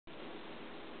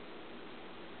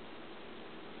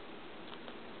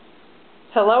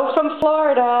Hello from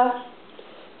Florida.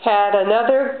 Had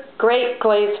another great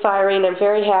glaze firing. I'm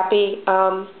very happy.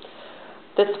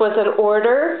 This was an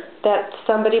order that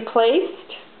somebody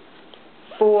placed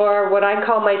for what I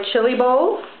call my chili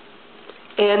bowls,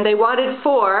 and they wanted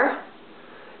 4,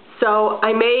 so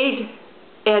I made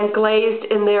and glazed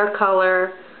in their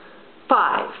color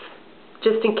 5,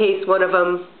 just in case one of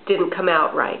them didn't come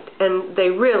out right, and they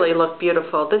really look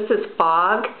beautiful. This is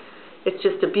Fog. It's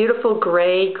just a beautiful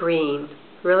gray-green.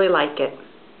 Really like it.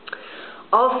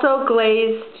 Also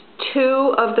glazed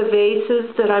 2 of the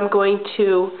vases that I'm going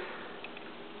to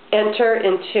enter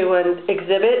into an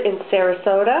exhibit in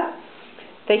Sarasota.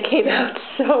 They came out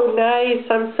so nice.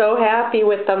 I'm so happy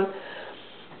with them.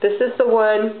 This is the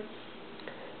one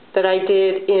that I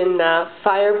did in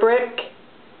fire brick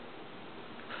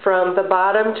from the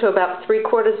bottom to about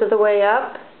 3/4 of the way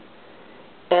up,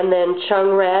 and then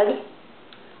chung red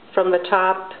from the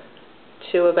top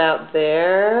to about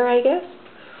there, I guess.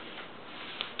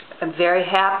 I'm very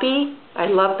happy. I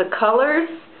love the colors.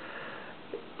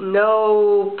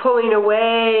 No pulling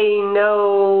away,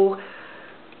 no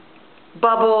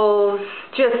bubbles,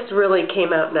 just really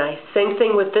came out nice. Same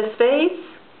thing with this vase.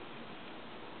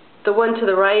 The one to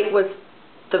the right was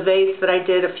the vase that I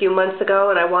did a few months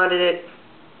ago, and I wanted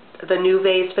the new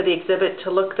vase for the exhibit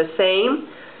to look the same.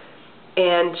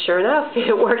 And sure enough,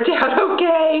 it worked out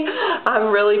okay.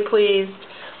 I'm really pleased.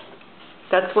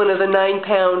 That's one of the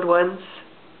 9-pound ones.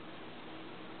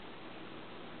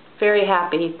 Very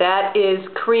happy. That is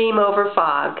cream over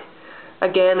fog.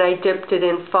 Again, I dipped it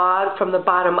in fog from the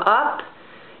bottom up,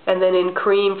 and then in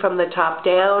cream from the top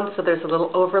down, so there's a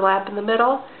little overlap in the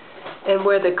middle. And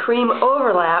where the cream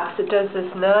overlaps, it does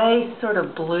this nice sort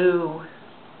of blue.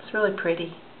 It's really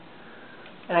pretty.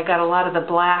 And I got a lot of the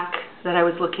black that I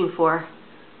was looking for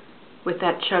with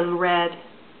that chung red.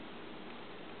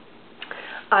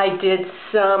 I did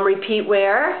some repeat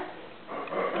wear.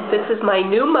 This is my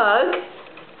new mug.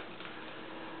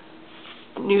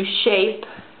 New shape.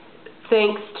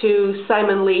 Thanks to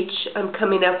Simon Leach, I'm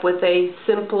coming up with a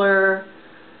simpler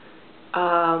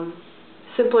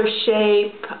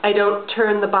shape. I don't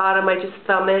turn the bottom, I just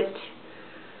thumb it.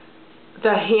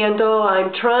 The handle,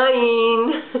 I'm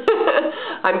trying.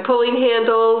 I'm pulling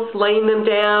handles, laying them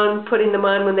down, putting them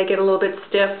on when they get a little bit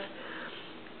stiff.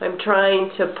 I'm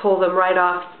trying to pull them right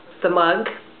off the mug.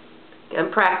 I'm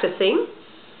practicing.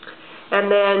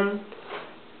 And then,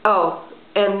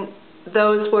 and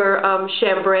those were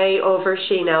chambray over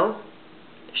chino.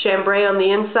 Chambray on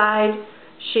the inside,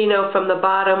 chino from the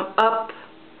bottom up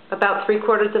about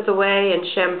 3/4 of the way, and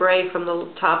chambray from the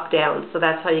top down. So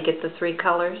that's how you get the 3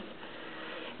 colors.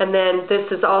 And then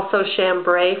this is also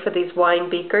chambray for these wine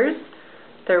beakers.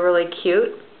 They're really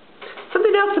cute.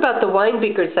 Something else about the wine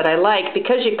beakers that I like,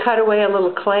 because you cut away a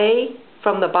little clay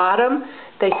from the bottom,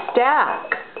 they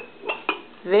stack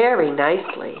very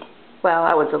nicely. Well,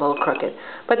 that one's a little crooked,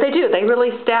 but they do. They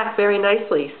really stack very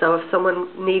nicely. So if someone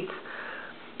needs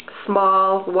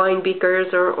small wine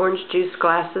beakers or orange juice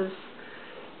glasses.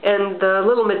 And the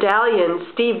little medallion,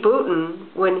 Steve Booten,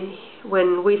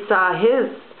 when we saw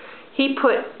his, he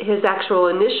put his actual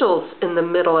initials in the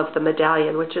middle of the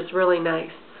medallion, which is really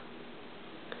nice.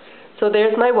 So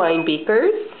there's my wine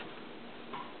beakers.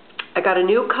 I got a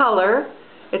new color.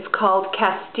 It's called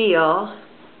Castile.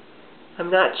 I'm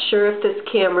not sure if this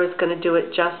camera is going to do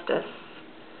it justice.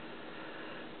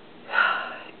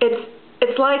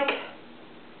 It's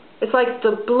like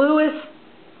the bluest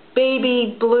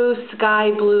baby blue,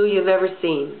 sky blue you've ever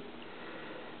seen.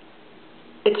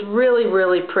 It's really,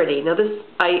 really pretty. Now this,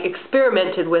 I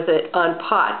experimented with it on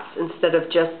pots instead of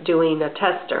just doing a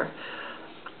tester.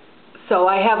 So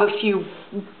I have a few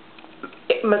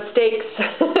mistakes,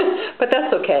 but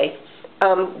that's okay.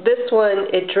 This one,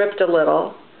 it dripped a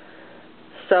little.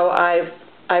 So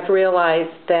I've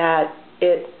realized that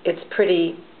it's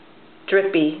pretty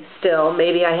drippy still.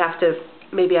 Maybe I have to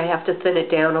thin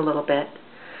it down a little bit.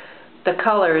 The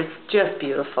color is just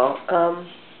beautiful.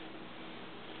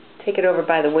 Take it over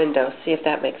by the window, see if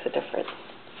that makes a difference.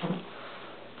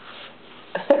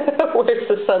 Where's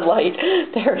the sunlight?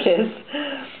 There it is.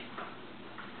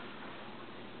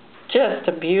 Just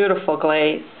a beautiful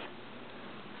glaze.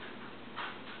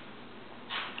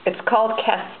 It's called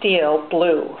Castile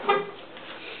Blue.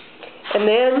 And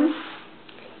then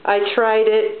I tried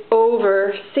it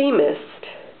over sea mist.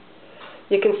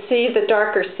 You can see the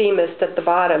darker sea mist at the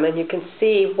bottom, and you can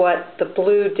see what the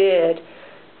blue did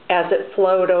as it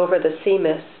flowed over the sea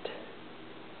mist.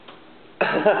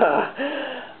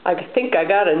 I think I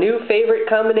got a new favorite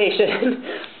combination.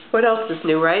 What else is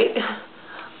new, right?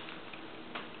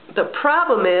 The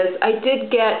problem is I did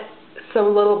get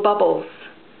some little bubbles.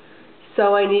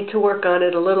 so I need to work on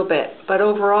it a little bit. But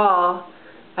overall,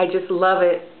 I just love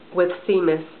it with Sea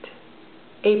Mist.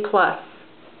 A+.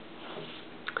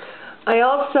 I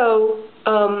also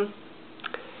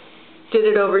did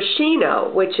it over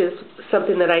Shino, which is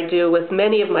something that I do with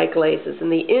many of my glazes,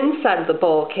 and the inside of the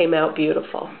bowl came out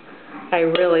beautiful. I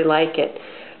really like it.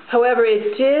 However,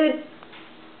 it did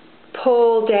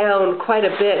pull down quite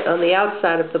a bit on the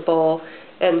outside of the bowl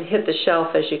and hit the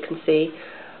shelf, as you can see.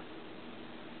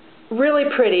 Really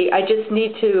pretty. I just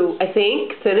need to, I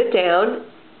think, thin it down,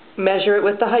 measure it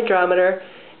with the hydrometer,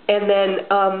 and then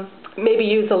maybe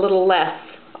use a little less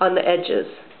on the edges.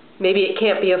 Maybe it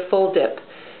can't be a full dip.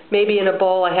 Maybe in a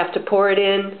bowl I have to pour it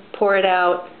in, pour it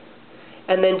out,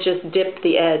 and then just dip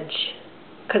the edge,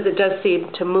 because it does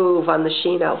seem to move on the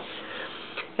Shino.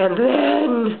 And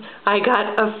then I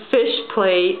got a fish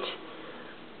plate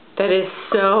that is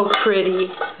so pretty.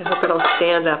 I hope it'll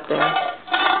stand up there.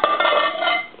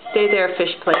 Stay there,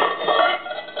 fish plate.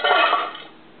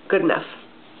 Good enough.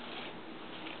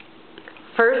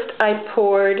 First I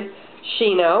poured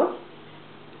Shino,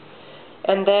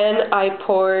 and then I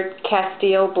poured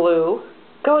Castile Blue,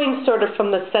 going sort of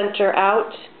from the center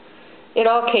out. In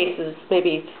all cases,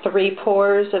 maybe 3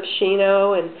 pours of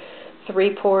Shino and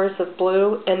 3 pours of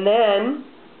blue, and then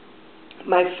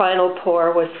my final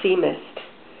pour was Sea Mist.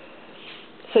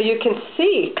 So you can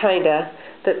see, kinda,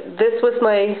 that this was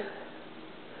my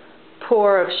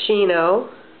pour of Shino,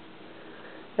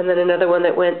 and then another one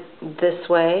that went this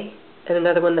way, and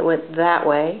another one that went that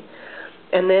way,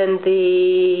 and then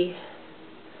the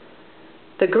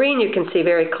green you can see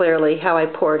very clearly how I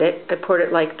poured it. I poured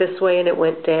it like this way and it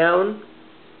went down,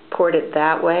 poured it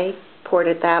that way, poured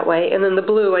it that way, and then the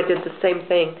blue I did the same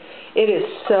thing. It is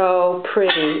so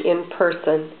pretty in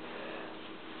person.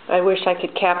 I wish I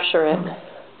could capture it.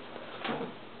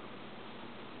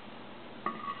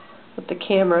 Let the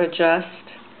camera adjust.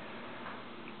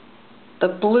 The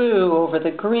blue over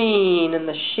the green and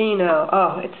the Shino.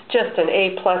 Oh, it's just an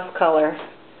A+ color.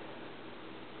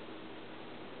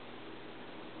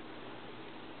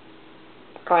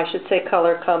 Or I should say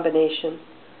color combination.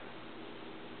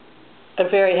 I'm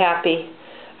very happy.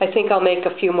 I think I'll make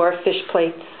a few more fish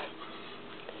plates.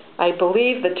 I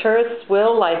believe the tourists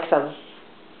will like them.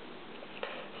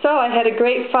 So I had a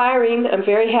great firing. I'm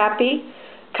very happy.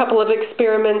 A couple of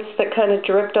experiments that kind of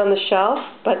dripped on the shelf,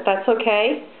 but that's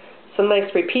okay. Some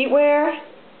nice repeat wear.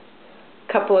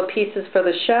 A couple of pieces for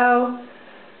the show.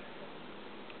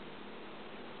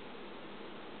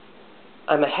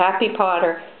 I'm a happy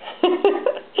potter.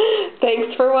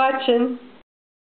 Thanks for watching.